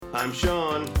I'm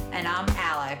Sean. And I'm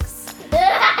Alex.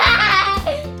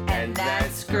 And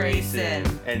that's Grayson.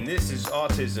 And this is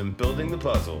Autism Building the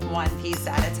Puzzle. One piece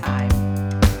at a time.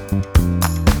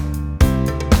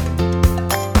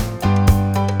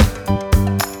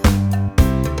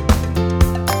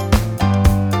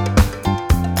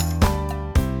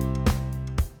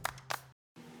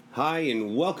 Hi,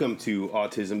 and welcome to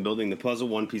Autism Building the Puzzle,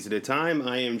 one piece at a time.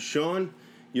 I am Sean,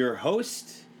 your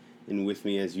host, and with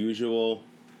me, as usual,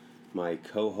 my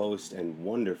co-host and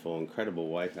wonderful, incredible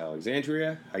wife,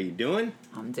 Alexandria. How you doing?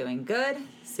 I'm doing good.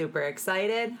 Super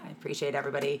excited. I appreciate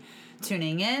everybody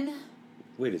tuning in.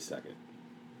 Wait a second.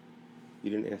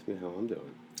 You didn't ask me how I'm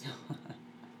doing.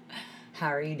 How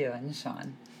are you doing,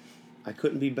 Sean? I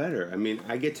couldn't be better. I mean,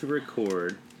 I get to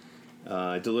record,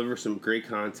 deliver some great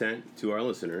content to our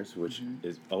listeners, which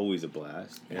is always a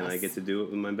blast. Yes. And I get to do it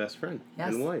with my best friend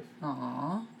and wife.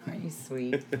 Aw, aren't you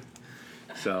sweet?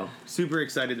 So, super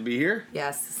excited to be here.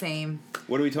 Yes, same.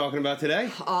 What are we talking about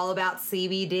today? All about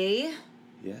CBD.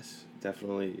 Yes,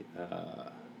 definitely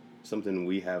something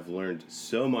we have learned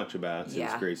so much about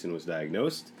since Grayson was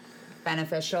diagnosed.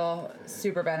 Beneficial,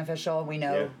 super beneficial. We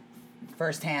know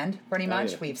firsthand, pretty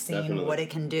much. We've seen what it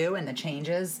can do and the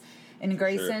changes in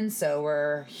Grayson, so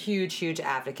we're huge, huge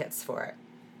advocates for it.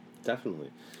 Definitely.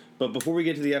 But before we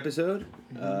get to the episode,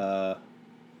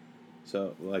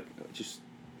 just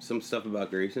some stuff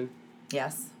about Grayson.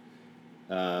 Yes.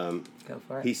 Go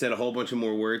for it. He said a whole bunch of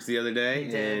more words the other day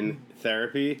in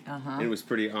therapy, and it was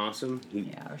pretty awesome.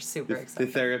 We're super excited.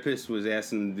 The therapist was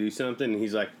asking him to do something, and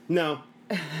he's like, no,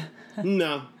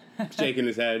 no, shaking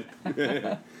his head.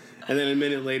 And then a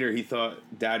minute later, he thought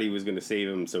Daddy was going to save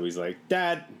him, so he's like,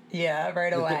 Dad. Yeah,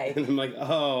 right away. And I'm like,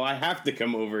 oh, I have to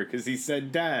come over because he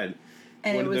said Dad.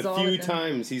 And One it was of the all few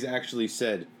times he's actually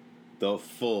said the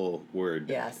full word.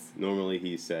 Yes. Normally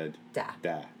he said da.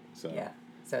 So yeah.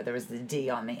 So there was the D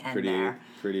on the end there.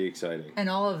 Pretty exciting. And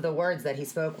all of the words that he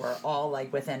spoke were all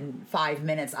like within 5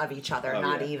 minutes of each other,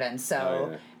 not even.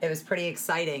 So it was pretty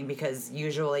exciting because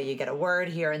usually you get a word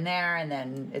here and there and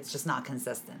then it's just not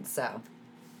consistent. So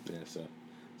yeah, so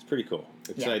it's pretty cool.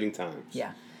 Exciting times.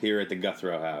 Yeah. Here at the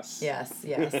Guthrow House. Yes.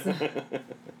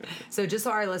 So just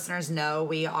so our listeners know,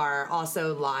 we are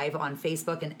also live on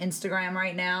Facebook and Instagram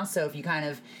right now. So if you kind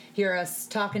of hear us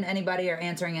talking to anybody or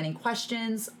answering any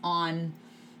questions on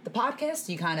the podcast,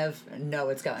 you kind of know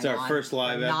what's going on. It's our first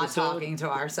live episode. Not talking to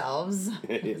ourselves.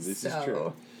 This is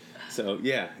true. So,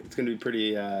 yeah, it's going to be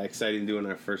pretty exciting doing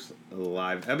our first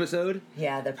live episode.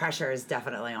 Yeah, the pressure is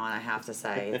definitely on, I have to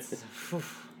say. It's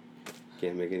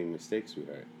Can't make any mistakes,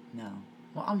 sweetheart. No.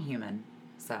 Well, I'm human,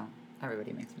 so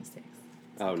everybody makes mistakes.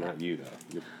 Not you,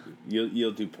 though.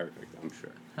 You'll do perfect, I'm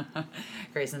sure.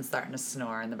 Grayson's starting to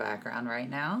snore in the background right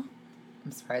now.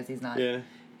 I'm surprised he's not. Yeah.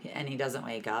 And he doesn't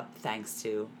wake up thanks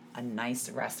to a nice,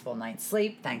 restful night's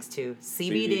sleep, thanks to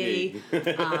CBD.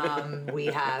 We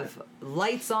have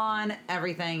lights on,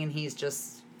 everything, and he's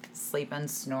just sleeping,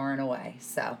 snoring away.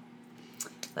 So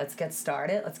let's get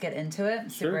started. Let's get into it. I'm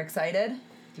super excited. Do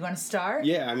you want to start?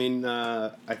 Yeah, I mean,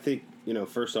 I think,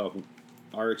 first off,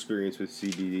 our experience with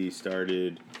CBD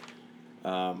started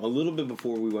a little bit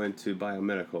before we went to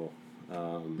biomedical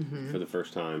for the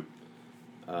first time.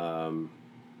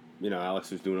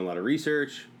 Alex was doing a lot of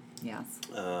research. Yes.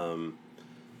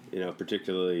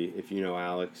 Particularly if you know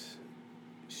Alex,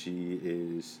 she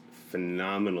is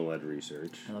phenomenal at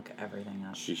research. I look everything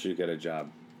up. She should get a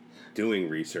job doing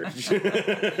research.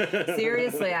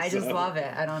 Seriously, I just love it.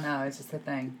 I don't know. It's just a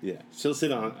thing. Yeah. She'll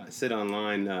sit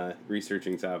online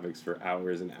researching topics for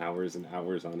hours and hours and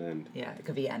hours on end. Yeah, it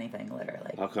could be anything,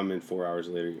 literally. I'll come in 4 hours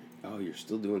later. Oh, you're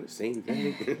still doing the same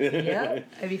thing? Yeah,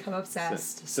 I become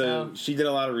obsessed. So she did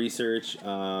a lot of research.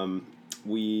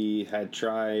 We had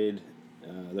tried,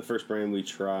 the first brand we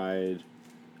tried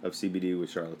of CBD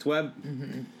was Charlotte's Web,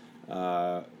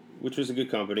 which was a good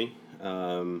company.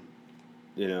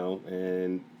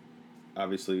 And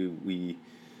obviously we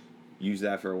used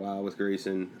that for a while with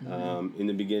Grayson. In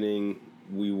the beginning,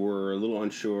 we were a little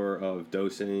unsure of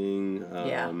dosing.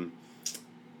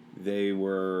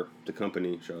 The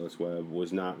company, Charlotte's Web,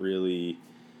 was not really,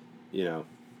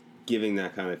 giving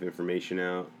that kind of information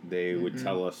out. They would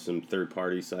tell us some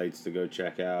third-party sites to go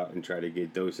check out and try to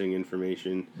get dosing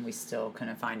information. We still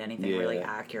couldn't find anything really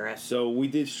accurate. So we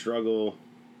did struggle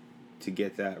to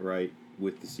get that right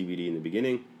with the CBD in the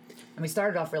beginning. And we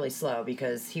started off really slow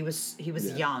because he was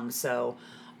young, so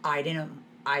I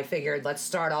figured let's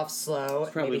start off slow.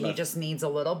 Maybe he just needs a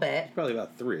little bit. Probably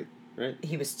about 3, right?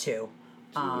 He was 2.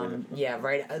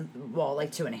 Right.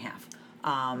 Like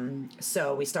 2.5.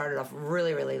 So we started off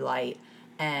really, really light,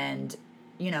 and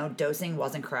dosing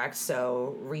wasn't correct,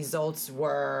 so results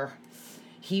were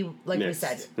we Mixed.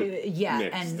 said, yeah,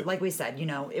 Mixed. and like we said,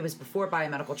 it was before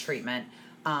biomedical treatment.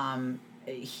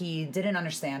 He didn't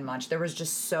understand much. There was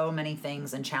just so many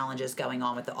things and challenges going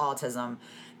on with the autism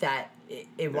that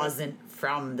it wasn't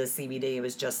from the CBD. It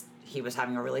was just he was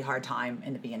having a really hard time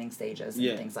in the beginning stages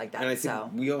and things like that. And I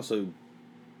think we also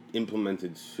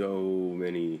implemented so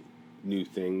many new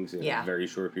things in a very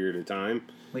short period of time.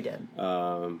 We did.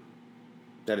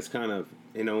 That it's kind of,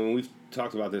 when we've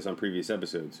talked about this on previous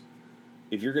episodes,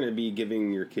 if you're going to be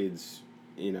giving your kids,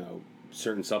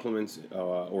 certain supplements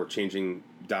or changing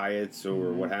diets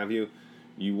or what have you,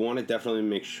 you want to definitely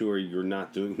make sure you're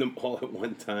not doing them all at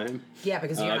one time. Yeah,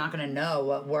 because you're not going to know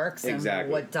what works and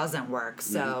what doesn't work.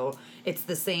 So it's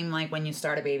the same like when you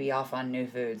start a baby off on new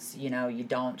foods. You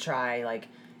don't try like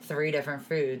 3 different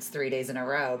foods 3 days in a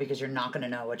row because you're not going to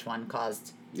know which one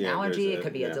caused an allergy. It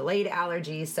could be a delayed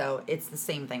allergy. So it's the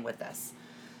same thing with this.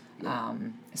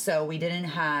 So we didn't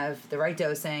have the right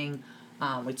dosing.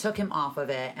 We took him off of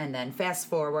it, and then fast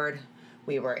forward,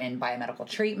 we were in biomedical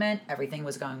treatment. Everything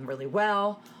was going really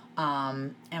well,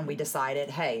 and we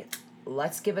decided, hey,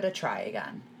 let's give it a try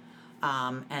again.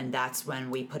 And that's when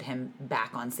we put him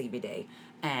back on CBD,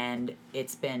 and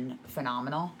it's been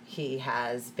phenomenal. He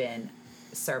has been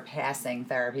surpassing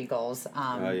therapy goals.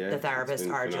 The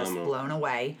therapists are just blown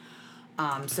away.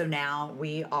 So now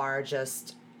we are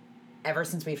just, ever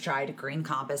since we've tried Green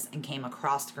Compass and came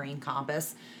across Green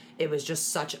Compass, it was just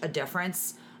such a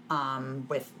difference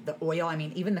with the oil. I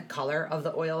mean, even the color of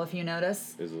the oil, if you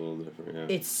notice, is a little different.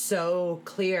 Yeah, it's so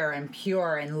clear and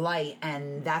pure and light,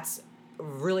 and that's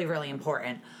really, really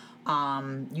important.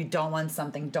 You don't want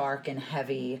something dark and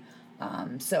heavy.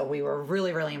 So we were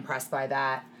really, really impressed by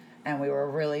that, and we were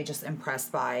really just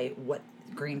impressed by what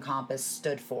Green Compass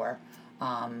stood for.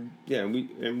 And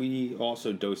we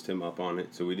also dosed him up on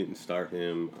it, so we didn't start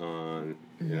him on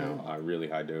a really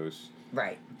high dose.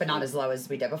 Right, but not as low as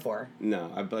we did before.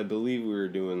 No, I believe we were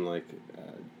doing like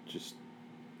just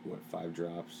 5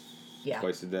 drops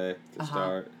twice a day to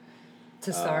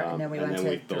start. And then we went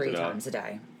to 3 times a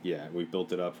day. Yeah, we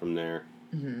built it up from there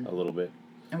a little bit,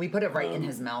 and we put it right in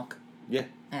his milk. Yeah,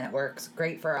 and it works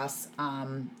great for us.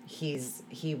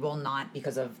 He will not,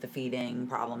 because of the feeding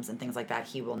problems and things like that,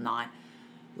 he will not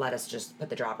let us just put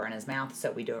the dropper in his mouth.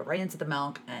 So we do it right into the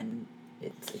milk, and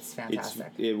it's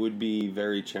fantastic. It would be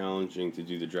very challenging to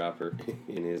do the dropper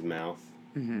in his mouth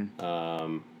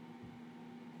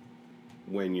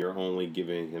when you're only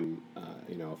giving him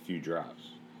a few drops.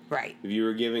 Right. If you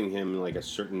were giving him like a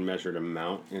certain measured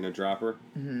amount in a dropper,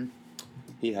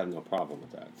 he'd have no problem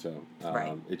with that. So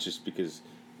it's just because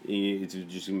it's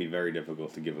just gonna be very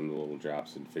difficult to give him the little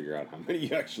drops and figure out how many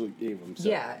you actually gave him. So.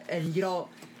 Yeah, and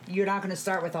you're not going to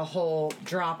start with a whole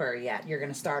dropper yet. You're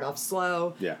going to start off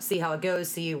slow, see how it goes,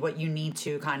 see what you need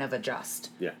to kind of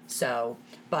adjust. Yeah. So,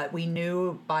 but we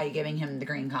knew by giving him the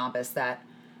Green Compass that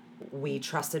we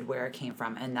trusted where it came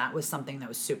from, and that was something that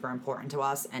was super important to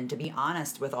us. And to be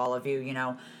honest with all of you,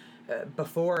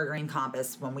 before Green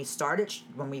Compass, when we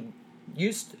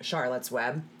used Charlotte's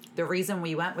Web, the reason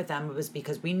we went with them was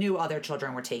because we knew other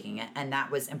children were taking it, and that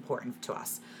was important to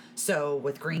us. So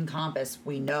with Green Compass,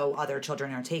 we know other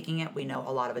children are taking it. We know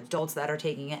a lot of adults that are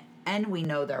taking it, and we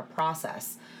know their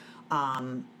process.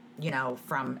 From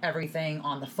everything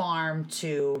on the farm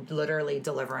to literally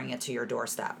delivering it to your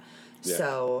doorstep. Yeah.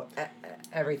 So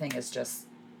everything is just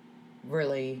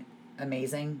really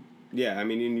amazing. Yeah, I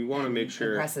mean, and you want to make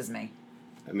sure... Impresses me.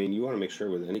 I mean, you want to make sure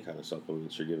with any kind of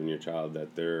supplements you're giving your child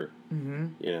that they're,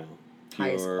 pure,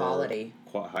 highest quality,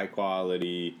 high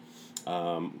quality,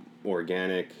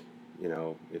 organic.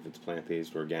 If it's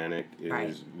plant-based, organic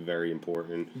is very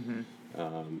important.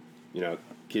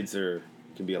 Kids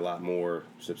can be a lot more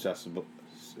susceptible.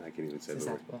 I can't even say the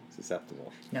word.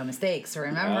 Susceptible. No mistakes.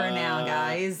 Remember now,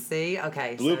 guys. See?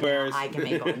 Okay. Bloopers. So I can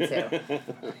make one too.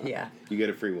 Yeah. You get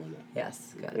a free one now.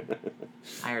 Yes. Good.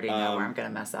 I already know where I'm going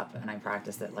to mess up, and I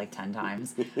practiced it like 10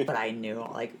 times. But I knew,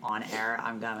 on air,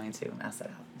 I'm going to mess it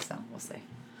up. So we'll see.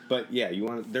 But yeah,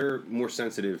 they're more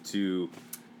sensitive to,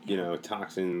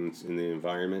 toxins in the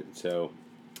environment. So,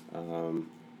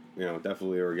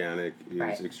 definitely organic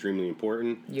is extremely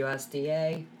important.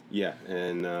 USDA. Yeah,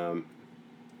 and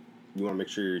you want to make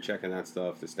sure you're checking that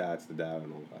stuff, the stats, the data,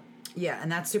 and all that. Yeah, and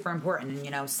that's super important.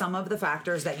 And, some of the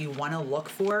factors that you want to look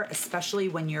for, especially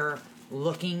when you're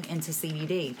looking into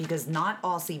CBD, because not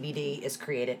all CBD is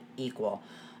created equal.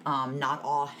 Not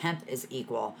all hemp is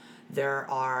equal. There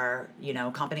are,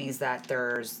 companies that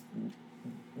there's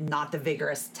not the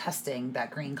vigorous testing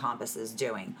that Green Compass is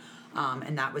doing.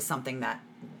 And that was something that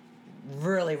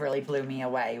really, really blew me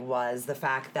away, was the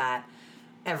fact that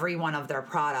every one of their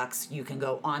products, you can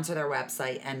go onto their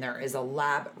website and there is a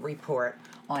lab report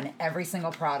on every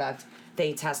single product.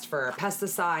 They test for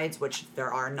pesticides, which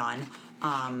there are none.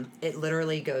 It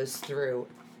literally goes through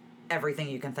everything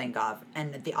you can think of.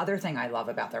 And the other thing I love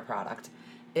about their product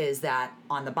is that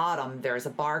on the bottom there's a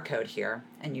barcode here,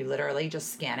 and you literally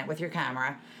just scan it with your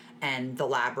camera and the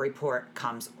lab report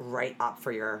comes right up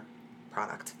for your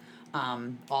product.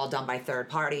 All done by third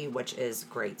party, which is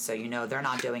great. So they're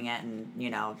not doing it, and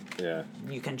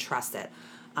you can trust it.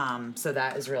 So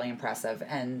that is really impressive.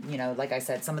 And like I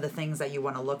said, some of the things that you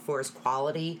want to look for is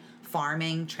quality,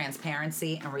 farming,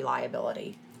 transparency, and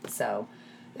reliability. So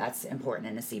that's important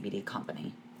in a CBD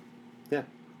company. Yeah.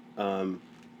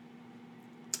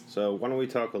 So why don't we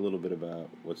talk a little bit about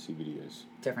what CBD is?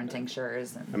 Different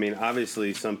tinctures. I mean,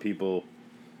 obviously, some people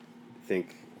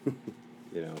think,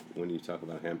 when you talk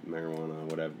about hemp, marijuana,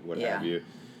 what have you,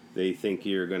 they think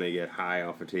you're going to get high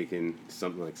off of taking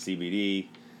something like CBD,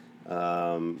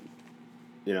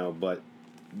 but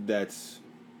that's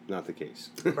not the case.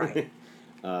 Right.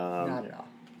 Not at all.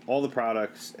 All the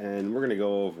products, and we're going to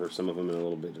go over some of them in a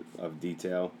little bit of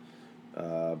detail,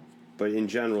 but in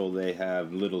general, they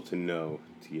have little to no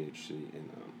THC in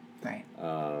them. Right.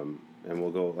 And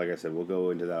we'll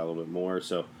go into that a little bit more.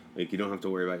 So, you don't have to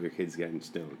worry about your kids getting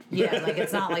stoned. Yeah,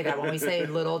 it's not like that. When we say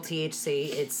little THC,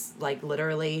 it's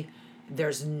literally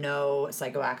there's no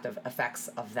psychoactive effects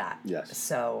of that. Yes.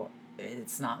 So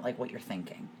it's not like what you're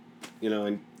thinking.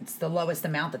 And it's the lowest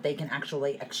amount that they can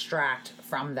actually extract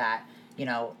from that,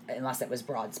 unless it was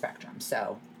broad spectrum.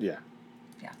 So. Yeah.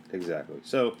 Yeah. Exactly.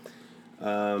 So,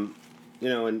 and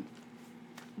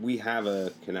we have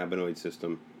a cannabinoid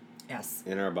system. Yes.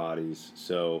 In our bodies.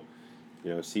 So,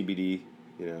 CBD,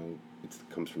 it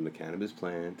comes from the cannabis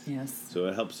plant. Yes. So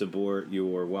it helps support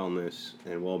your wellness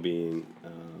and well-being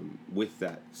with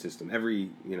that system. Every,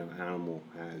 animal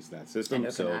has that system.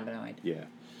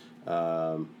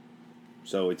 Endocannabinoid.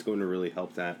 So it's going to really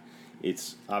help that.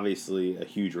 It's obviously a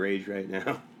huge rage right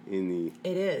now in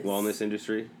the wellness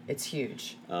industry. It's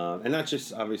huge. And not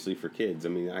just obviously for kids. I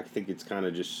mean, I think it's kind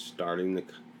of just but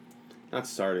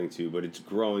it's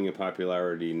growing in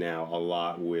popularity now a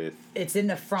lot with it's in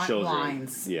the front children.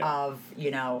 Lines of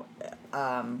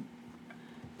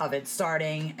of it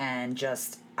starting, and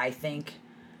just I think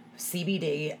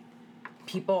CBD,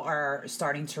 people are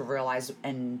starting to realize,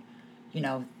 and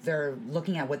they're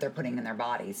looking at what they're putting in their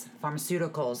bodies,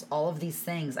 pharmaceuticals, all of these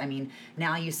things. I mean,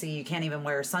 now you see you can't even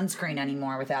wear sunscreen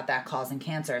anymore without that causing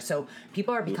cancer. So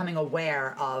people are becoming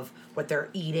aware of what they're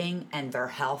eating and their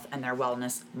health and their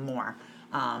wellness more.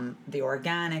 The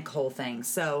organic whole thing.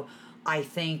 So I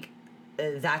think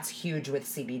that's huge with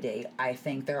CBD. I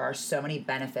think there are so many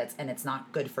benefits, and it's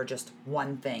not good for just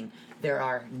one thing. There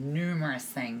are numerous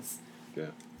things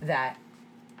that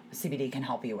CBD can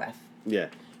help you with. Yeah.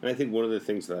 And I think one of the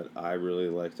things that I really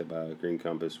liked about Green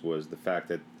Compass was the fact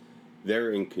that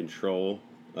they're in control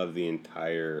of the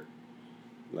entire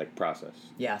process.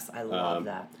 Yes, I love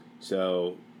that.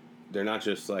 So they're not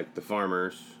just like the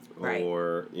farmers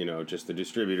or just the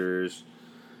distributors.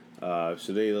 So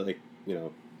they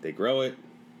they grow it,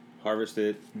 harvest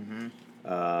it. Mm-hmm.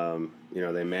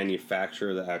 They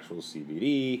manufacture the actual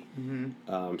CBD.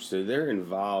 Mm-hmm. So they're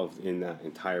involved in that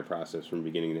entire process from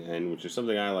beginning to end, which is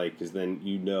something I like, because then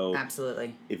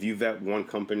absolutely, if you vet one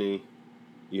company,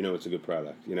 it's a good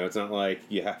product. It's not like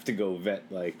you have to go vet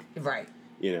a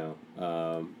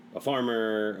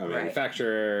farmer, a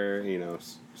manufacturer,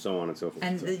 so on and so forth.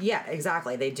 And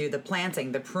exactly. They do the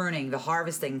planting, the pruning, the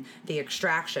harvesting, the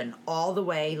extraction, all the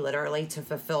way literally to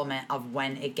fulfillment of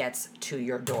when it gets to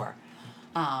your door.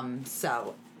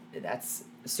 So that's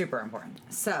super important.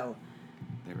 So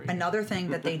another thing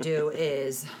that they do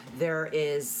is there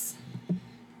is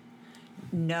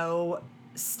no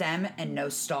stem and no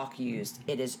stalk used.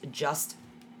 It is just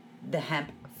the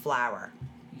hemp flower.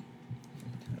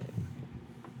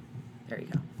 There you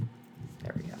go.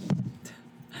 There we go.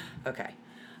 Okay.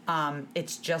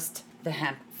 It's just the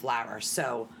hemp flower.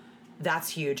 So that's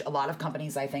huge. A lot of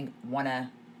companies, I think, want to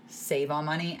save on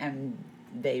money, and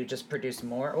they just produce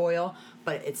more oil,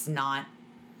 but it's not,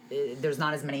 there's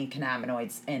not as many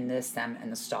cannabinoids in the stem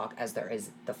and the stalk as there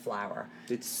is the flower.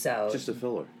 It's just a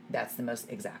filler. That's the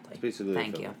most, exactly. It's basically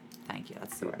Thank you.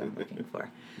 That's the word I'm looking for.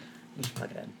 You should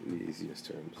plug it in. The easiest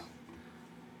terms.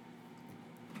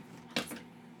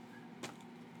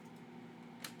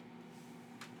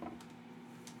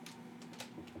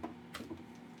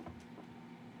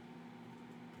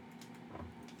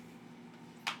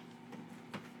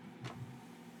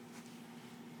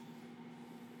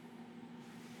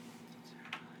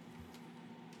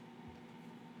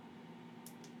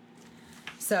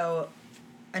 So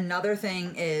Another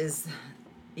thing is,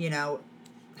 you know,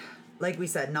 like we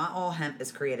said, not all hemp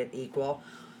is created equal.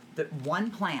 But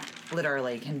one plant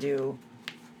literally can do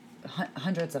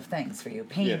hundreds of things for you: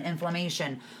 pain,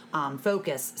 inflammation,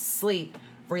 focus, sleep,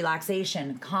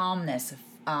 relaxation, calmness.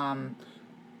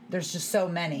 There's just so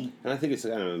many. And I think it's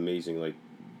kind of amazing. Like,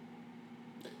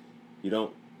 you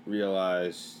don't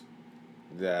realize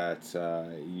that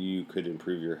you could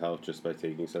improve your health just by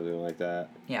taking something like that.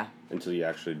 Yeah. Until you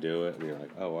actually do it, and you're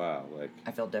like, oh wow, like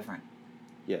I feel different.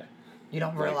 Yeah. You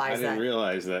don't realize I didn't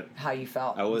realize that how you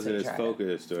felt. I wasn't as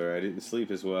focused, or I didn't sleep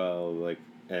as well, like,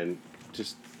 and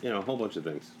just a whole bunch of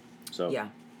things. So yeah.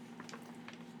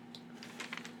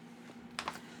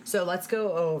 So let's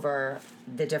go over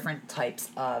the different types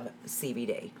of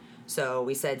CBD. So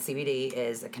we said CBD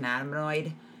is a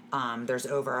cannabinoid. There's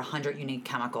over 100 unique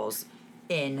chemicals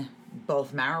in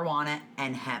both marijuana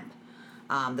and hemp.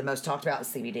 The most talked about is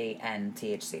CBD and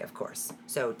THC, of course.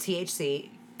 So THC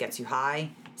gets you high.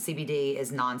 CBD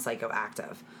is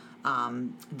non-psychoactive.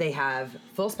 They have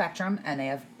full spectrum and they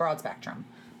have broad spectrum.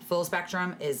 Full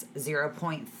spectrum is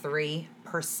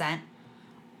 0.3%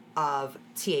 of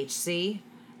THC,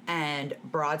 and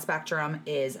broad spectrum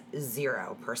is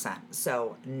 0%.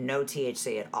 So no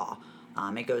THC at all.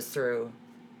 It goes through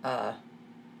a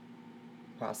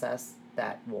process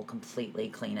that will completely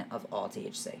clean it of all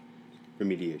THC.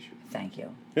 Remediation. Thank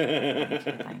you.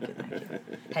 Thank you.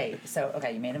 Hey, so,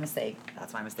 okay, you made a mistake.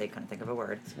 That's my mistake. Couldn't think of a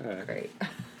word. All right. Great.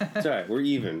 It's all right. We're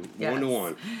even. Yes.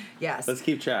 1-1. Yes. Let's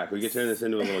keep track. We can turn this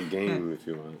into a little game if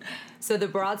you want. So the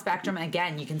broad spectrum,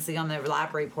 again, you can see on the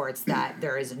lab reports that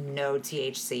there is no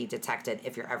THC detected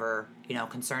if you're ever,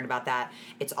 concerned about that.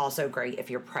 It's also great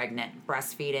if you're pregnant,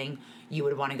 breastfeeding. You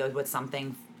would want to go with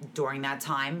something during that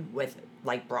time with,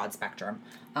 like, broad spectrum.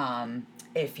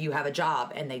 If you have a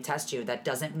job and they test you, that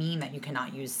doesn't mean that you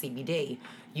cannot use CBD.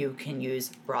 You can use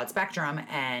broad spectrum,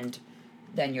 and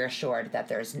then you're assured that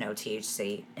there's no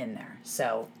THC in there.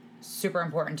 So super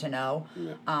important to know.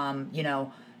 Yeah.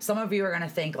 Some of you are going to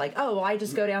think like, oh, well, I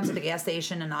just go down to the gas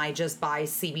station and I just buy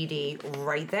CBD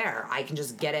right there. I can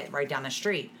just get it right down the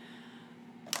street.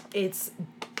 It's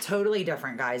totally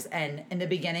different, guys. And in the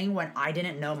beginning, when I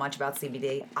didn't know much about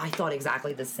CBD, I thought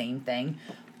exactly the same thing.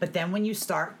 But then when you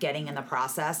start getting in the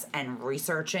process and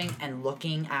researching and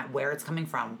looking at where it's coming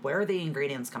from, where are the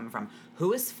ingredients coming from,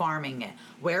 who is farming it,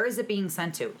 where is it being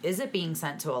sent to? Is it being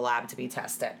sent to a lab to be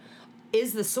tested?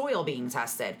 Is the soil being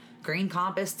tested? Green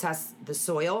Compass tests the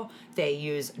soil. They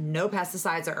use no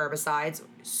pesticides or herbicides.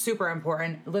 Super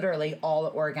important. Literally all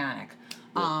organic.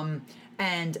 Yeah.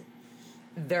 And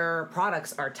their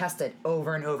products are tested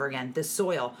over and over again, the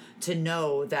soil, to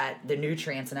know that the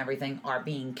nutrients and everything are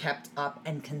being kept up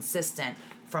and consistent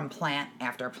from plant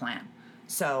after plant.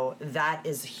 So that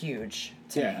is huge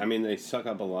to me. I mean, they suck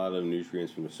up a lot of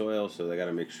nutrients from the soil, so they got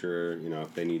to make sure,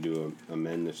 if they need to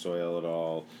amend the soil at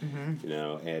all,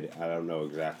 and I don't know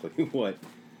exactly what.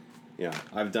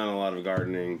 I've done a lot of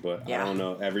gardening, but I don't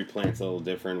know. Every plant's a little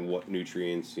different. What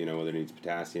nutrients, whether it needs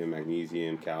potassium,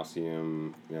 magnesium,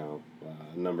 calcium, a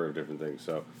number of different things.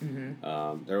 So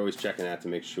they're always checking that to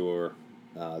make sure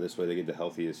this way they get the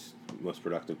healthiest, most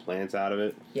productive plants out of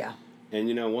it. Yeah. And,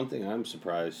 one thing I'm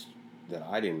surprised that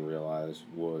I didn't realize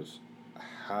was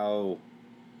how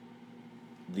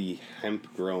the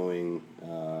hemp growing,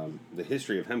 the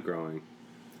history of hemp growing,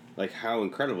 like how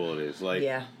incredible it is. Like,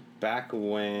 back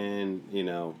when,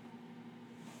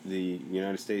 the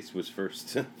United States was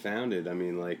first founded, I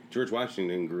mean, like, George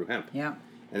Washington grew hemp. Yeah.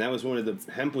 And that was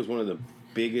hemp was one of the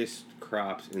biggest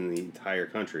crops in the entire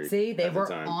country. See, they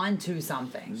were onto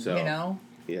something, so,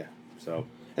 Yeah. So,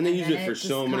 and they use it for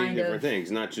so many different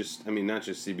things, not just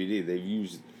CBD. They've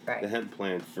used the hemp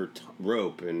plant for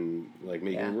rope and, like,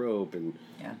 making rope and,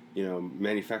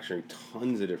 manufacturing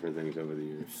tons of different things over the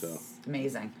years. So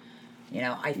amazing.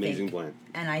 Amazing plant.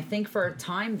 And I think for a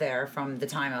time there, from the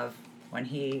time of when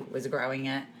he was growing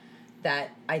it,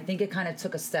 that I think it kind of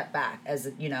took a step back as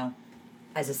a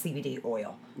CBD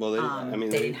oil. Well,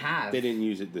 they didn't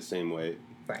use it the same way,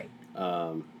 right?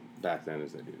 Back then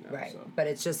as they do now, right? So. But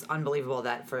it's just unbelievable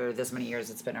that for this many years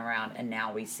it's been around, and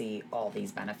now we see all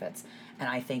these benefits. And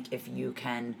I think if you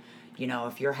can,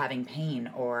 if you're having pain,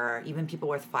 or even people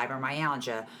with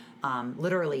fibromyalgia,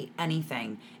 literally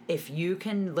anything, if you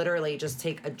can literally just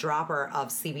take a dropper of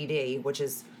CBD, which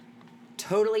is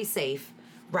totally safe,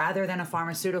 rather than a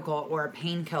pharmaceutical or a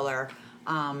painkiller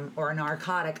or a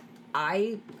narcotic,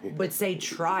 I would say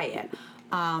try it.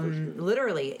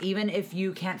 Literally, even if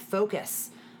you can't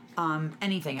focus,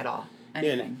 anything at all.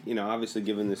 Anything. Yeah, and, obviously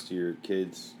giving this to your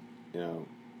kids,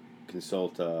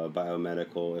 consult a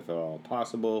biomedical if at all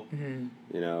possible.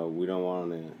 Mm-hmm. We don't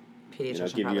want to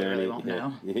Pediatrician probably really won't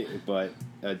know. But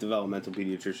a developmental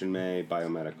pediatrician may,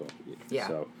 biomedical. Yeah.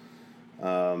 So,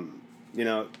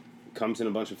 comes in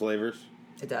a bunch of flavors.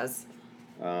 It does.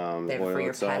 They have it for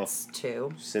your pets,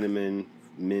 too. Cinnamon,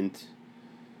 mint.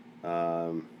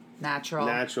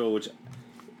 Natural. Which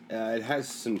it has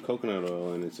some coconut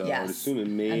oil in it, so yes. I would assume it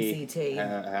may MCT.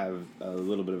 have a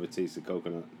little bit of a taste of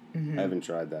coconut. Mm-hmm. I haven't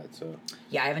tried that, so.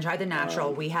 Yeah, I haven't tried the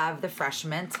natural. We have the fresh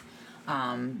mint.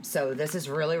 So this is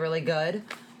really, really good.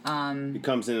 It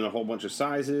comes in a whole bunch of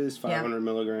sizes, 500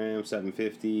 milligrams,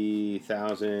 750,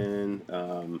 1,000.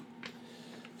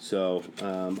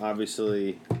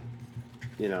 Obviously,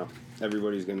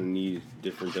 everybody's going to need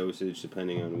different dosage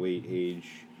depending on weight, age,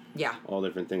 all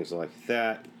different things like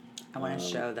that. I want to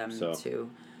show them, too,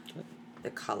 the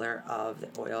color of the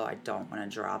oil. I don't want to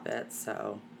drop it,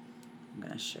 so I'm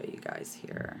going to show you guys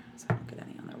here so I don't get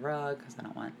any on the rug because I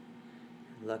don't want...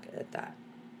 Look at that.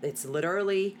 It's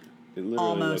literally... It literally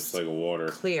almost looks like water.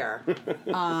 Clear.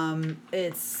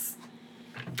 It's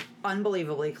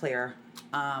unbelievably clear.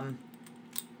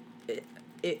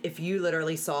 If you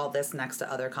literally saw this next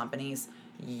to other companies,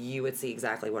 you would see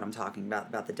exactly what I'm talking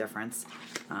about the difference.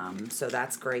 So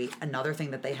that's great. Another thing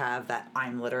that they have that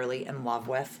I'm literally in love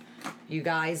with, you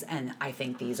guys, and I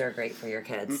think these are great for your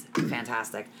kids.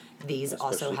 Fantastic. These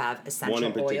also have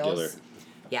essential oils.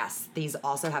 Yes, these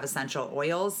also have essential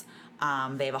oils.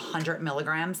 They have 100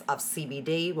 milligrams of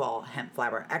CBD, hemp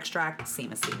flower extract,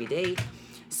 SEMA CBD.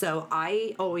 So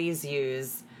I always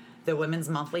use the Women's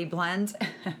Monthly Blend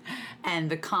and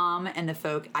the Calm and the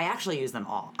Folk. I actually use them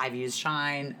all. I've used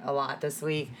Shine a lot this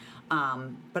week,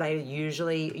 but I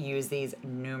usually use these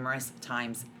numerous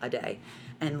times a day.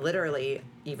 And literally,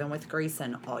 even with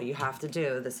Grayson, all you have to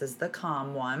do, this is the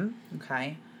Calm one,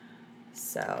 okay?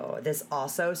 So this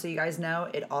also, so you guys know,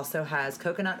 it also has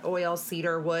coconut oil,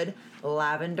 cedar wood,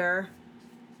 lavender,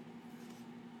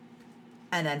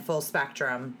 and then full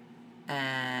spectrum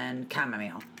and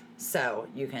chamomile. So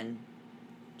you can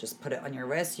just put it on your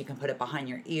wrist. You can put it behind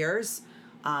your ears.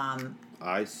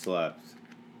 I slept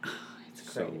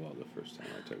so great. well the first time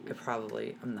I took it.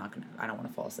 I don't want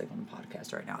to fall asleep on the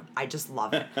podcast right now. I just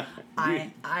love it.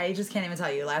 I just can't even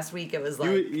tell you. Last week it was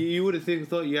like... You would have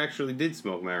thought you actually did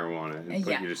smoke marijuana and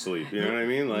put you to sleep. You know what I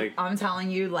mean? Like, I'm telling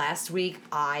you, last week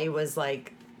I was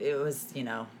like, it was,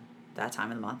 that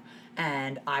time of the month.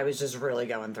 And I was just really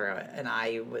going through it. And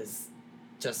I was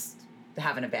just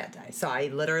having a bad day. So I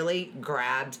literally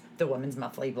grabbed the Women's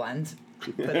Monthly Blend,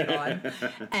 put it on,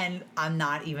 and I'm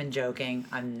not even joking.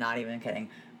 I'm not even kidding.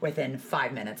 Within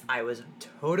 5 minutes, I was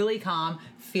totally calm,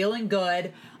 feeling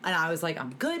good, and I was like,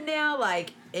 I'm good now.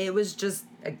 Like, it was just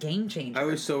a game changer. I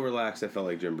was so relaxed, I felt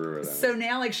like Jim Brewer. So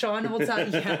now, like, Sean will tell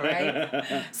you, yeah,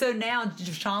 right? So now,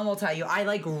 Sean will tell you, I,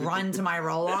 like, run to my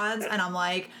roll-ons, and I'm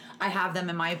like, I have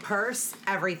them in my purse,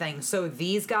 everything. So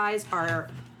these guys are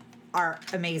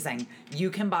amazing. You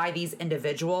can buy these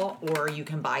individual, or you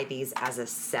can buy these as a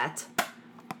set.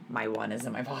 My one is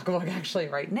in my pocketbook actually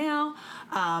right now.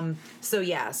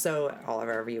 So all of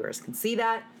our viewers can see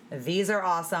that. These are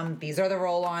awesome. These are the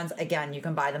roll-ons. Again, you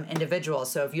can buy them individual.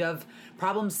 So if you have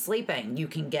problems sleeping, you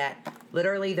can get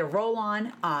literally the roll-on.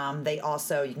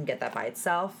 You can get that by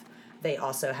itself. They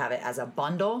also have it as a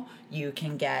bundle. You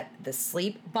can get the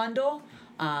sleep bundle.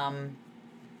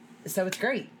 So it's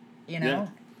great, Yeah.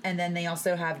 And then they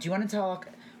also have, do you want to talk?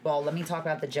 Well, let me talk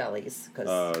about the jellies, because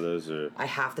I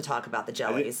have to talk about the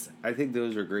jellies. I think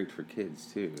those are great for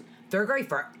kids, too. They're great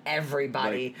for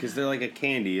everybody. Because they're like a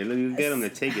candy, and you get them to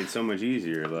take it so much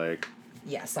easier. Like,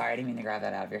 yeah, sorry, I didn't mean to grab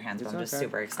that out of your hands, but I'm just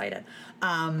super excited.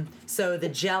 So the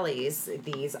jellies,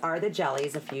 these are the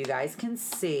jellies, if you guys can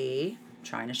see. I'm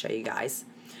trying to show you guys.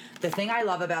 The thing I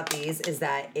love about these is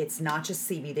that it's not just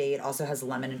CBD, it also has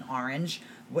lemon and orange,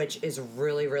 which is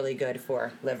really, really good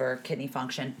for liver, kidney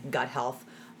function, gut health.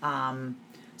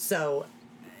 So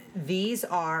these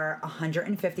are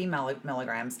 150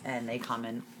 milligrams, and they come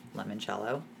in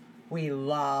limoncello. We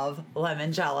love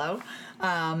limoncello.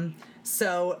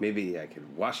 So maybe I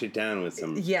could wash it down with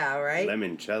some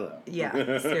limoncello.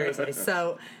 Yeah, seriously.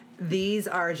 So these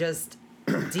are just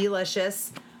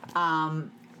delicious.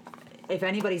 If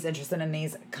anybody's interested in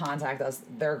these, contact us.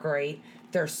 They're great.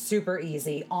 They're super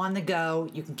easy. On the go.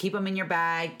 You can keep them in your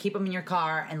bag, keep them in your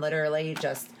car, and literally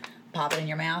just pop it in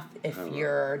your mouth. If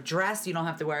you're dressed, you don't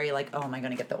have to worry like, oh, am I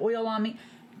going to get the oil on me?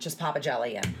 Just pop a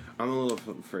jelly in. I'm a little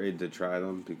afraid to try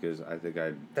them because I think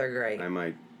they're great. I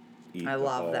might eat I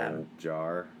love them.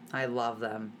 Jar. I love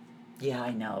them. Yeah,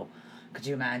 I know. Could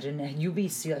you imagine? You'd be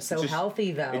so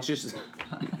healthy, though. It's just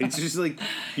like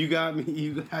you got me.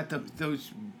 You got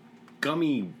those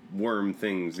gummy worm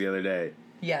things the other day.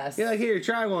 Yes. You're like, here,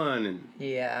 try one. And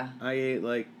Yeah. I ate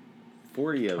like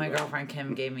 40 of My them. girlfriend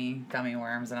Kim gave me gummy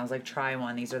worms, and I was like, try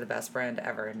one. These are the best brand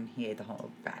ever. And he ate the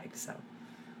whole bag, so.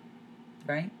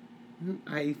 Right?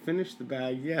 I finished the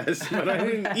bag, yes, but I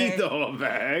didn't eat the whole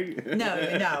bag.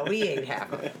 No, we ate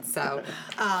half of it. So,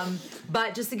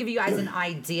 but just to give you guys an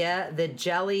idea, the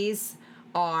jellies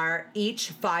are each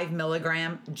 5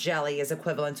 milligram jelly is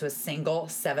equivalent to a single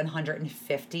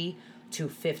 750 to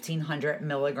 1500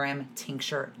 milligram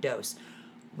tincture dose,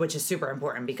 which is super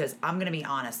important because I'm going to be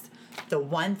honest. The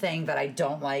one thing that I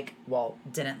don't like,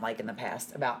 didn't like in the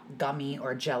past about gummy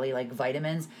or jelly like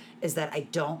vitamins is that I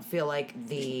don't feel like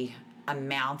the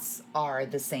amounts are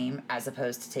the same as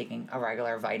opposed to taking a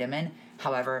regular vitamin.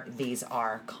 However, these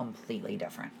are completely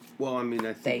different. Well, I mean,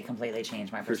 I think They completely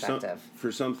change my perspective.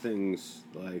 For some things,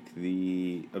 like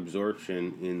the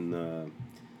absorption in the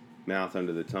mouth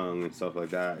under the tongue and stuff like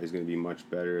that is going to be much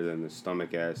better than the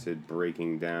stomach acid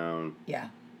breaking down Yeah.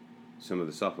 some of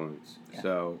the supplements. Yeah.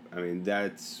 So, I mean,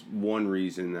 that's one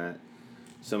reason that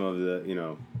some of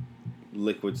the,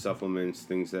 liquid supplements,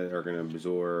 things that are going to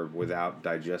absorb without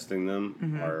digesting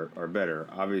them are better.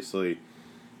 Obviously,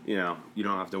 you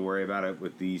don't have to worry about it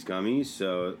with these gummies,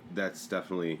 so that's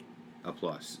definitely a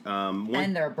plus.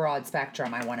 And they're broad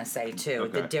spectrum, I want to say, too.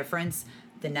 Okay. The difference,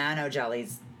 the nano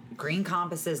jellies, Green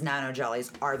Compass's nano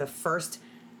jellies are the first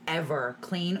ever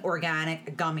clean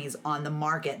organic gummies on the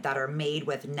market that are made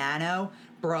with nano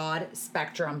broad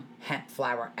spectrum hemp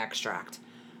flower extract.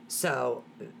 So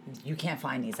you can't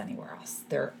find these anywhere else.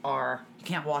 You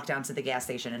can't walk down to the gas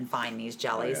station and find these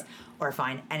jellies or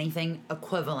find anything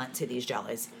equivalent to these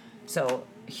jellies. So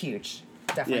huge.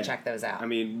 Definitely check those out. I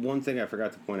mean, one thing I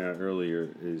forgot to point out earlier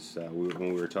is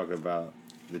when we were talking about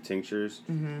the tinctures,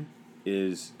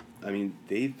 is, I mean,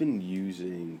 they've been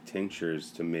using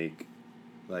tinctures to make,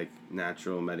 like,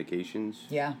 natural medications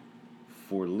Yeah.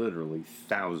 for literally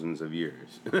thousands of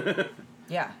years.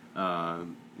 Yeah.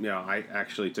 I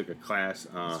actually took a class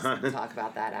Talk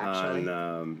about that, actually.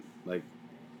 on like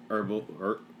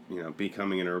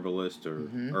becoming an herbalist or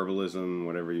herbalism,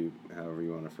 however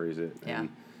you want to phrase it. Yeah, And,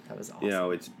 that was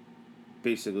awesome. it's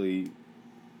basically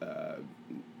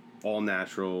all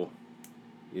natural,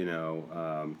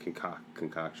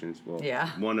 concoctions. Well,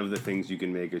 one of the things you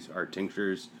can make are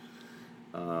tinctures.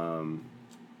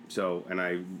 So, and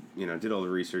I, did all the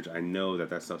research. I know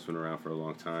that stuff's been around for a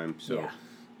long time. So,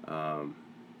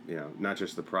 not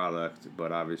just the product,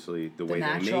 but obviously the way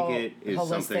they make it is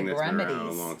something that's been around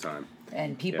a long time.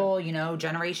 And people,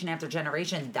 generation after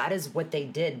generation, that is what they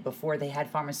did before they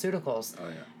had pharmaceuticals. Oh,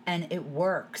 yeah. And it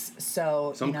works.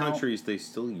 So, some countries, they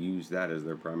still use that as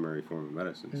their primary form of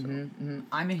medicine. So.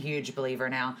 I'm a huge believer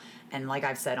now. And like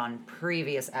I've said on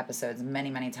previous episodes many,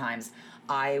 many times,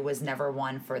 I was never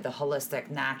one for the holistic,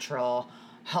 natural,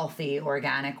 healthy,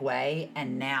 organic way.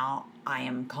 And now I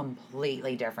am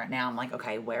completely different. Now I'm like,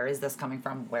 okay, where is this coming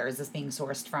from? Where is this being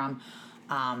sourced from?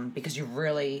 Because you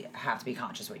really have to be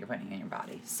conscious what you're putting in your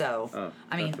body. So,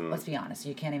 let's be honest.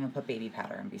 You can't even put baby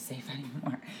powder and be safe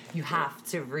anymore. You have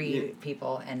to read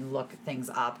people and look things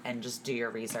up and just do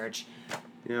your research.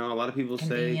 A lot of people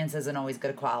Convenience isn't always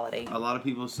good quality. A lot of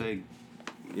people say,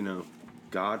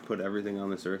 God put everything on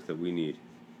this earth that we need.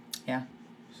 Yeah.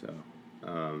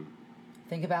 So,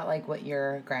 think about like what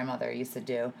your grandmother used to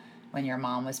do. When your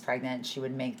mom was pregnant, she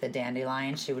would make the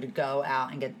dandelions. She would go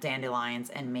out and get dandelions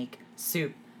and make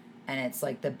soup. And it's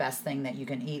like the best thing that you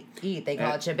can eat. They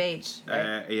call it chabage,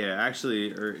 right?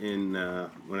 Actually,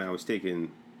 when I was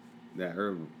taking that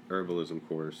herbalism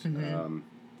course,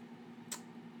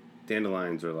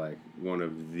 dandelions are like one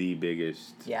of the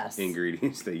biggest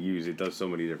ingredients they use. It does so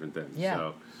many different things.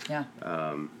 Yeah. So,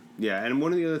 and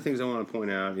one of the other things I want to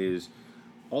point out is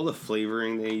all the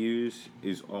flavoring they use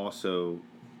is also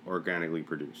organically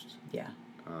produced. Yeah.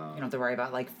 You don't have to worry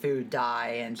about like food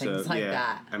dye and things like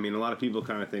that. I mean, a lot of people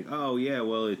kind of think, oh yeah,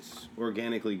 well it's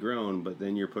organically grown, but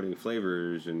then you're putting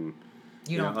flavors and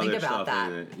you don't think about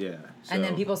that. In it. Yeah. So. And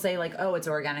then people say like, oh, it's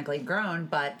organically grown,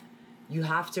 but you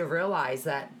have to realize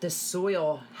that the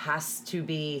soil has to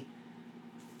be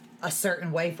a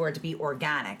certain way for it to be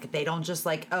organic. They don't just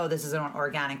like, oh, this is an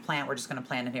organic plant, we're just going to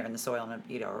plant it here in the soil and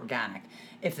eat it organic.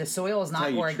 If the soil is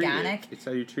not organic, it's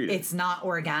how you treat it. It's not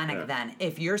organic then.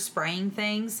 If you're spraying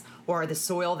things or the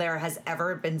soil there has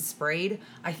ever been sprayed,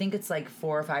 I think it's like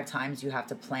 4 or 5 times you have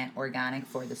to plant organic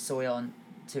for the soil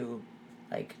to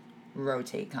like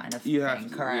rotate kind of you thing, have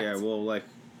to, correct? Yeah, well, like,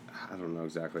 I don't know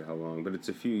exactly how long, but it's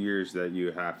a few years that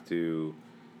you have to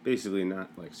basically not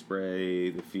like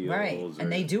spray the fields. Right,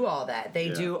 and they do all that. They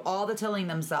do all the tilling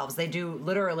themselves. They do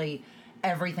literally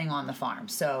everything on the farm.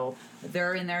 So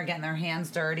they're in there getting their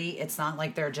hands dirty. It's not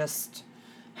like they're just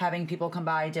having people come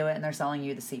by, do it, and they're selling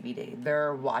you the CBD.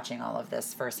 They're watching all of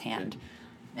this firsthand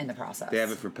in the process. They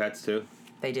have it for pets too?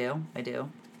 They do. They do.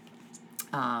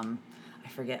 I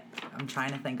forget. I'm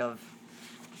trying to think of...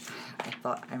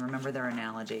 I remember their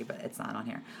analogy, but it's not on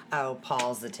here. Oh,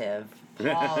 Positive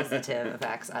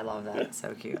effects. I love that. It's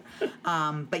so cute.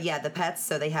 But yeah, the pets,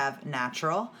 so they have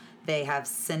natural, they have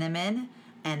cinnamon,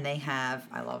 and they have,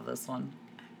 I love this one,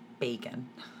 bacon.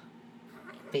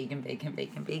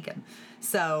 Bacon.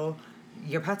 So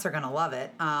your pets are going to love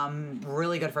it.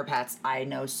 Really good for pets. I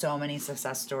know so many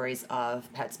success stories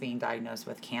of pets being diagnosed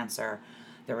with cancer.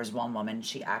 There was one woman,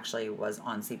 she actually was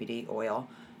on CBD oil,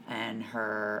 and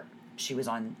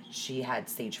she had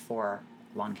stage 4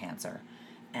 lung cancer,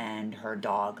 and her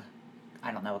dog,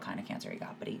 I don't know what kind of cancer he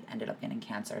got, but he ended up getting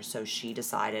cancer. So she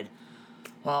decided,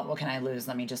 well, what can I lose?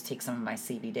 Let me just take some of my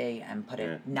CBD and put it.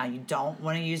 Yeah. Now, you don't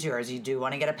want to use yours. You do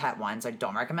want to get a pet one, so I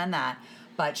don't recommend that.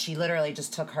 But she literally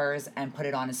just took hers and put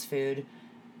it on his food,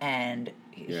 and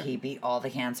he beat all the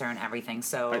cancer and everything.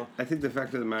 So I think the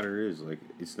fact of the matter is, like,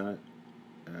 it's not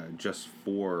just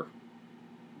for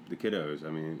the kiddos. I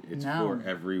mean, it's for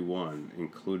everyone,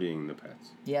 including the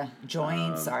pets. Yeah,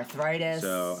 joints, arthritis.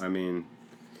 So, I mean,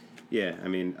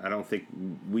 I don't think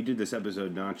we did this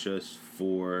episode not just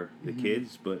for the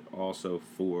kids, but also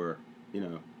for,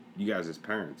 you guys as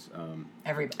parents.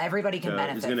 Everybody can benefit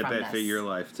from this. It's going to benefit your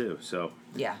life too. So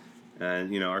yeah,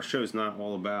 and our show's not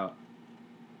all about,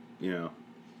 the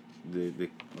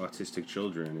autistic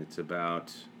children. It's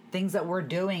about things that we're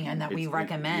doing and that we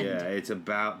recommend. It's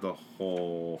about the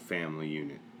whole family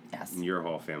unit. Yes. Your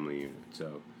whole family unit.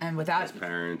 So and without as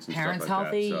parents and parents stuff like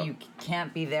healthy, that, so. You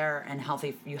can't be there and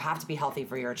healthy. You have to be healthy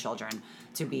for your children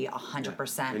to be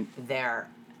 100% there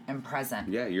and present.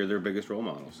 Yeah, you're their biggest role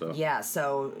model. So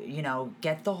so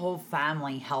get the whole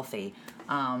family healthy.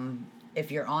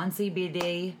 If you're on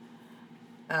CBD,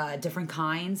 different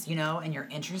kinds, and you're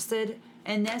interested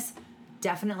in this,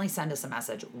 definitely send us a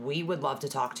message. We would love to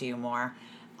talk to you more.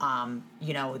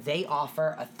 They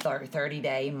offer a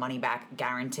 30-day money-back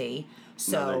guarantee.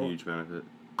 So another huge benefit.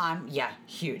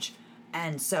 Huge.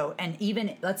 And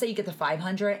even, let's say you get the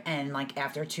 500 and like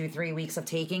after 2-3 weeks of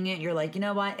taking it, you're like, you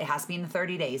know what? It has to be in the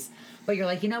 30 days. But you're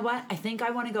like, you know what? I think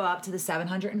I want to go up to the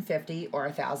 750 or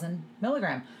 1,000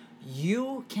 milligram.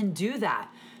 You can do that.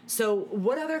 So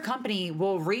what other company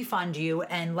will refund you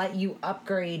and let you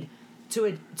upgrade to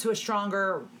a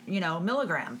stronger,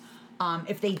 milligram?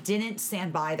 If they didn't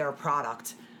stand by their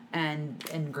product, and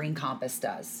Green Compass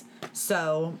does.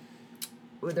 So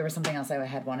there was something else I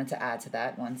had wanted to add to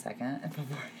that. 1 second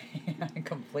before I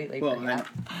completely forgot.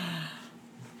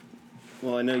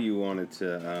 I know you wanted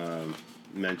to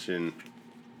mention.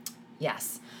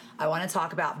 Yes, I want to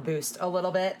talk about Boost a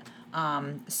little bit.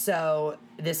 So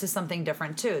this is something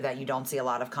different too that you don't see a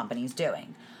lot of companies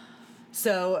doing.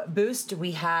 So Boost,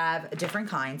 we have different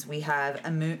kinds. We have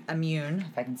immune,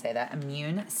 if I can say that,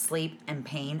 immune, sleep, and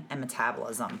pain, and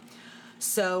metabolism.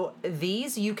 So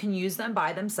these, you can use them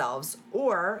by themselves,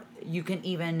 or you can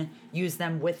even use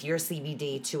them with your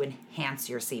CBD to enhance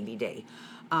your CBD.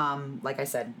 Like I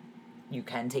said, you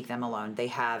can take them alone. They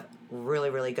have really,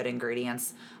 really good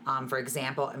ingredients. For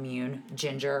example, immune,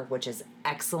 ginger, which is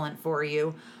excellent for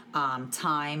you.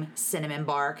 Thyme, cinnamon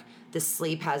bark. The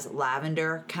sleep has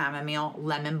lavender, chamomile,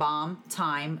 lemon balm,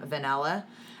 thyme, vanilla,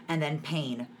 and then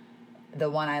pain. The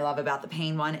one I love about the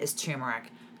pain one is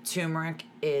turmeric. Turmeric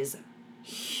is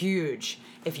huge.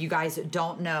 If you guys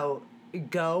don't know,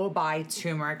 go buy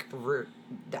turmeric root,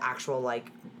 the actual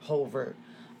whole root.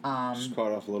 Just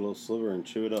cut off a little sliver and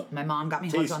chew it up. My mom got me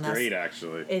hooked on this. Tastes great,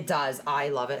 actually. It does. I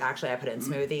love it. Actually, I put it in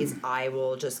smoothies. I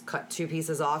will just cut 2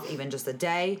 pieces off, even just a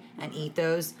day, and eat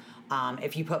those.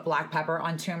 If you put black pepper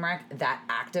on turmeric, that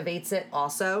activates it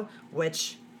also,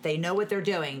 which they know what they're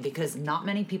doing because not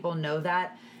many people know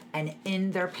that. And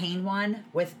in their pain one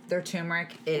with their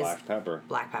turmeric is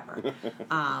black pepper.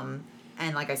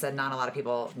 And like I said, not a lot of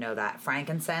people know that.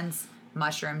 Frankincense,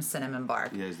 mushrooms, cinnamon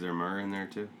bark. Yeah, is there myrrh in there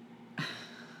too?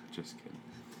 Just kidding.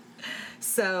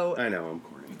 So I know, I'm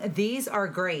corny. These are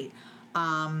great.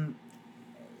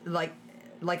 Like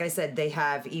I said, they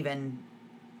have even.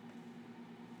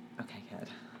 Okay, good.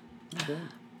 Okay.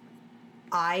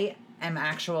 I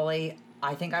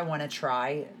think I want to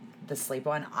try the sleep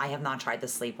one. I have not tried the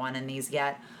sleep one in these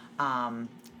yet,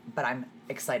 but I'm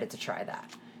excited to try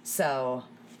that. So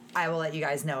I will let you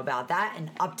guys know about that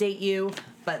and update you.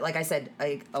 But like I said,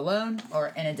 alone or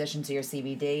in addition to your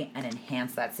CBD, and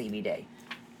enhance that CBD.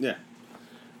 Yeah.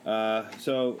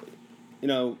 So,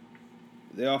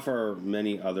 they offer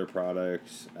many other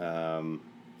products.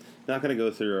 Not going to go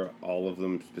through all of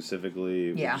them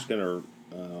specifically. Yeah. We're just going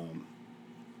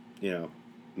to,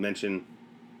 mention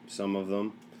some of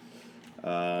them.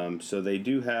 So they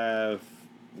do have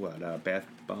bath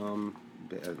bombs?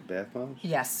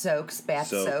 Yes, bath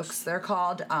soaks. They're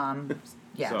called.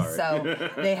 Yeah, Sorry.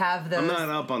 so they have those. I'm not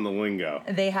up on the lingo.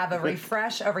 They have a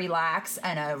refresh, a relax,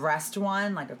 and a rest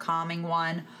one, like a calming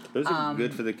one. Those are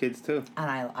good for the kids too. And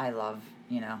I love,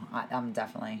 I'm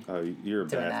definitely you're a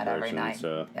doing bath that every person, night.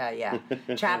 so. Yeah,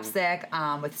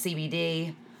 chapstick with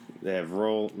CBD. They have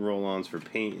roll-ons for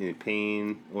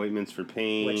pain, ointments for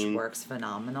pain, which works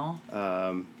phenomenal.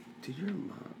 Did your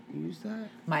mom use that?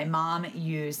 My mom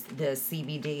used the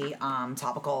CBD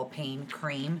topical pain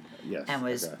cream. Yes, and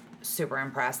was super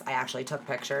impressed. I actually took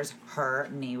pictures. Her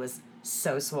knee was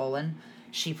so swollen.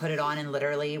 She put it on and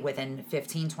literally within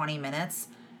 15-20 minutes,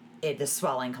 the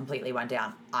swelling completely went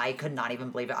down. I could not even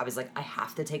believe it. I was like, I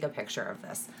have to take a picture of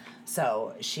this.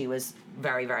 So she was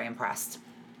very, very impressed.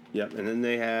 Yep, and then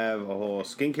they have a whole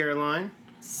skincare line.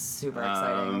 Super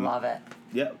exciting. Love it.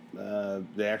 Yep.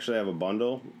 They actually have a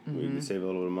bundle where you can save a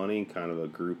little bit of money, kind of a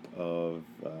group of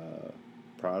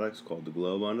products called the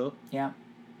Glow Bundle. Yep.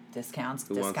 Discounts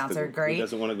are great. Who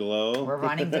doesn't want to glow? We're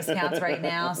running discounts right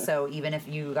now, so even if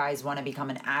you guys want to become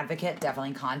an advocate,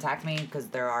 definitely contact me because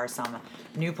there are some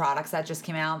new products that just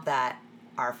came out that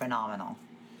are phenomenal.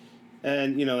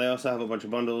 And, they also have a bunch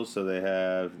of bundles. So they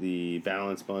have the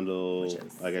Balance Bundle,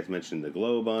 like I mentioned, the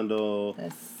Glow Bundle. They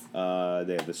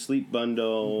have the Sleep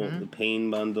Bundle, the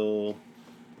Pain Bundle.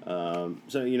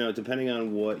 So, depending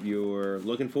on what you're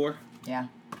looking for. Yeah.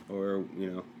 Or,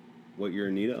 what you're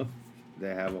in need of.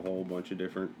 They have a whole bunch of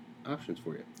different options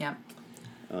for you. Yep.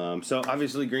 So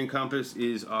obviously, Green Compass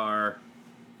is our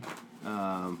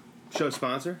show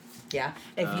sponsor. Yeah.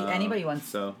 If anybody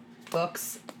wants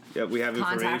books, we have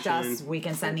contact us. We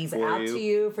can send these out to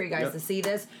you for you guys to see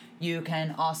this. You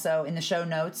can also, in the show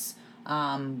notes,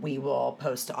 we will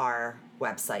post our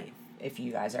website if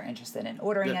you guys are interested in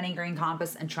ordering any Green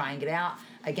Compass and trying it out.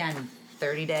 Again,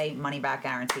 30-day money-back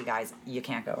guarantee, guys. You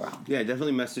can't go wrong. Yeah,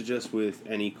 definitely message us with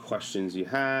any questions you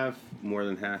have. More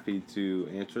than happy to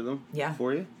answer them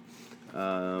for you.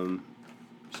 So,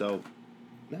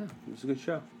 yeah, it was a good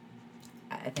show.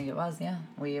 I think it was, yeah.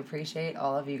 We appreciate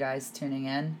all of you guys tuning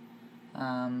in.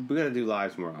 We got to do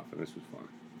lives more often. This was fun.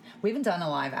 We haven't done a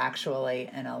live,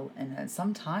 actually, in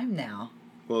some time now.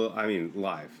 Well, I mean,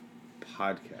 live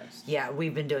podcast. Yeah,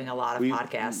 we've been doing a lot of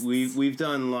podcasts. We've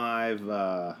done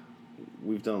live...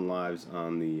 We've done lives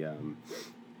on the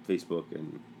Facebook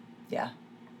and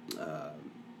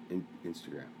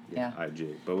Instagram,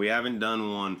 IG, but we haven't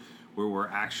done one where we're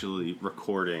actually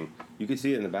recording. You can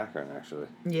see it in the background, actually.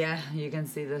 Yeah, you can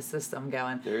see the system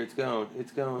going. There, it's going.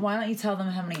 It's going. Why don't you tell them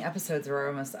how many episodes we're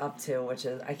almost up to? Which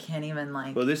is I can't even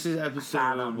Well, this is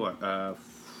episode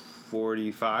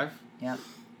 45. Yep.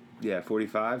 Yeah,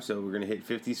 45. So we're gonna hit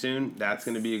 50 soon. That's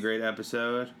gonna be a great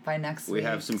episode. By next week, we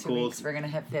have some cool. Weeks, we're gonna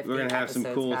hit 50. We're gonna have some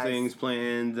cool guys. things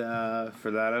planned for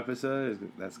that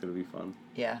episode. That's gonna be fun.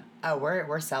 Yeah. Oh,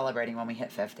 we're celebrating when we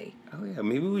hit 50. Oh yeah,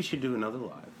 maybe we should do another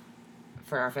live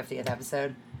for our 50th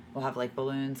episode. We'll have like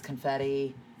balloons,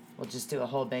 confetti. We'll just do a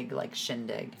whole big like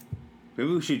shindig.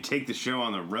 Maybe we should take the show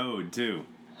on the road too.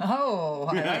 Oh,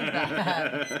 I like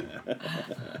that.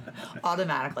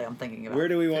 Automatically, I'm thinking about. Where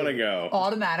do we want to go?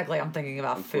 Automatically, I'm thinking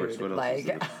about food. What like,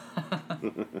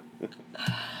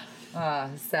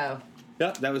 so.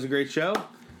 Yeah, that was a great show.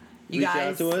 You Reach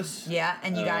guys, out to us. Yeah,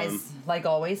 and you guys, like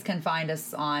always, can find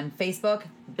us on Facebook,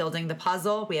 Building the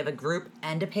Puzzle. We have a group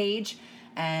and a page,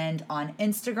 and on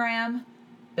Instagram,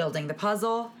 Building the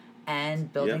Puzzle,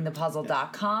 and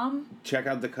buildingthepuzzle.com. Check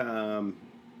out the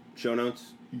show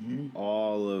notes. Mm-hmm.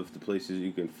 All of the places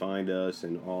you can find us,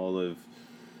 and all of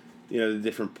the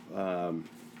different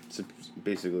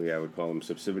basically I would call them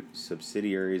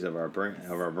subsidiaries of our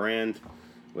brand,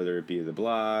 whether it be the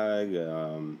blog,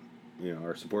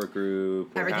 our support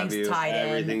group, everything's tied in.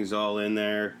 Everything's all in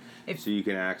there, so you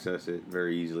can access it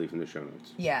very easily from the show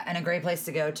notes. Yeah, and a great place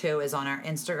to go to is on our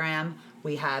Instagram.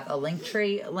 We have a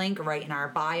Linktree link right in our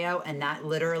bio, and that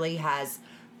literally has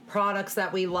products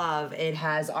that we love. It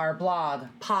has our blog,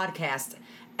 podcast,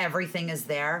 everything is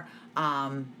there.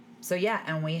 So yeah,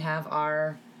 and we have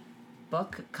our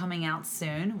book coming out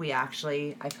soon.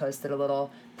 I posted a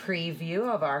little preview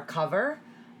of our cover.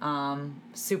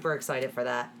 Super excited for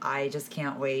that. I just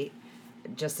can't wait.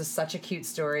 Just such a cute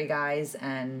story, guys,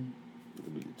 and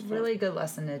really good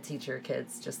lesson to teach your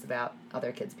kids just about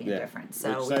other kids being different.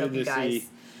 So we hope you guys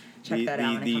check that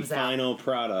out when it comes out. The final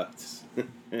products.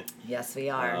 Yes, we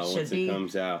are. Should once be it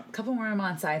comes out. A couple more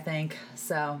months, I think.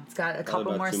 So it's got a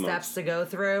couple more steps to go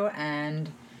through,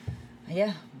 and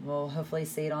yeah, we'll hopefully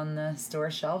see it on the store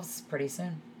shelves pretty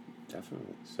soon.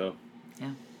 Definitely. So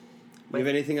yeah. You have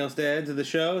anything else to add to the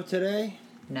show today?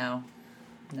 No.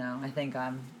 I think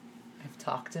I've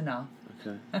talked enough.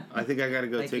 Okay. I think I gotta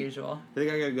go like usual. I think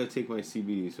I gotta go take my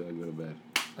CBD so I can go to bed.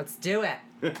 Let's do it.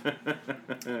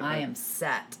 I am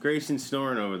set. Grayson's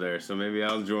snoring over there, so maybe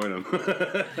I'll join him.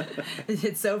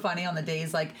 It's so funny on the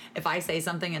days, like, if I say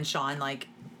something and Sean, like,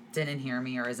 didn't hear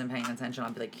me or isn't paying attention,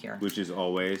 I'll be like, here. Which is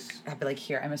always. I'll be like,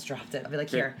 here, I almost dropped it. I'll be like,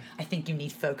 here, I think you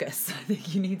need focus. I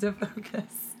think you need to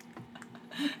focus.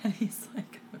 And he's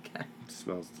like, okay. It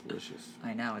smells delicious.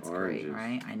 I know, it's Oranges. great,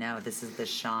 right? I know, this is the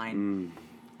shine.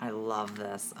 I love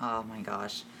this. Oh my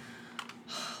gosh.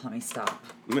 Let me stop.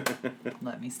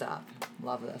 Let me stop.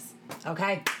 Love this.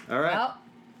 Okay. All right. Well,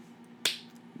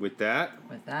 with that,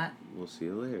 we'll see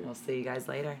you later. We'll see you guys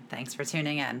later. Thanks for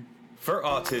tuning in. For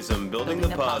Autism, building the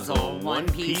puzzle, one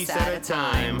piece at a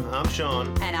time, I'm Sean.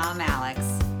 And I'm Alex.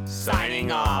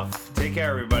 Signing off. Take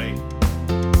care, everybody.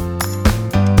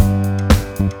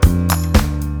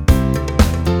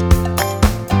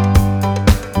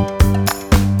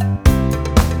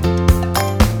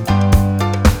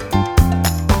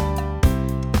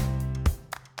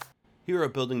 Here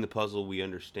at Building the Puzzle, we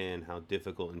understand how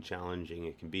difficult and challenging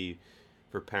it can be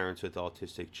for parents with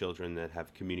autistic children that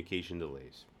have communication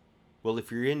delays. Well, if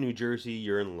you're in New Jersey,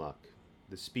 you're in luck.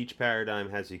 The Speech Paradigm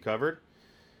has you covered.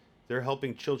 They're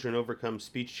helping children overcome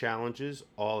speech challenges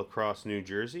all across New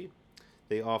Jersey.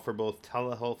 They offer both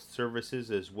telehealth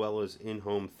services as well as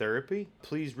in-home therapy.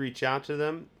 Please reach out to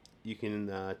them. You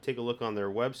can take a look on their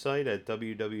website at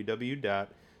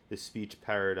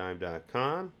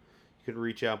www.thespeechparadigm.com. You can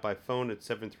reach out by phone at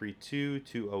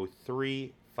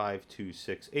 732-203-5268.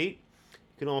 You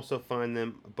can also find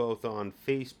them both on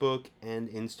Facebook and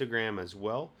Instagram as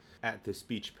well at The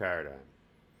Speech Paradigm.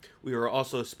 We are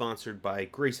also sponsored by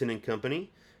Grayson &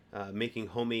 Company, making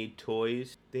homemade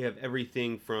toys. They have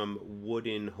everything from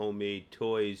wooden homemade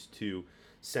toys to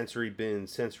sensory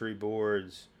bins, sensory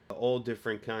boards, all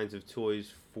different kinds of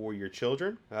toys for your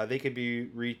children. They can be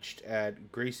reached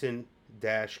at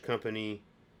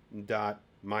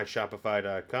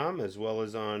grayson-company.myshopify.com, as well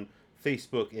as on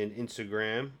Facebook and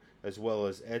Instagram, as well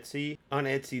as Etsy. On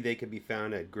Etsy, they can be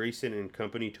found at Grayson &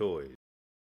 Company Toys.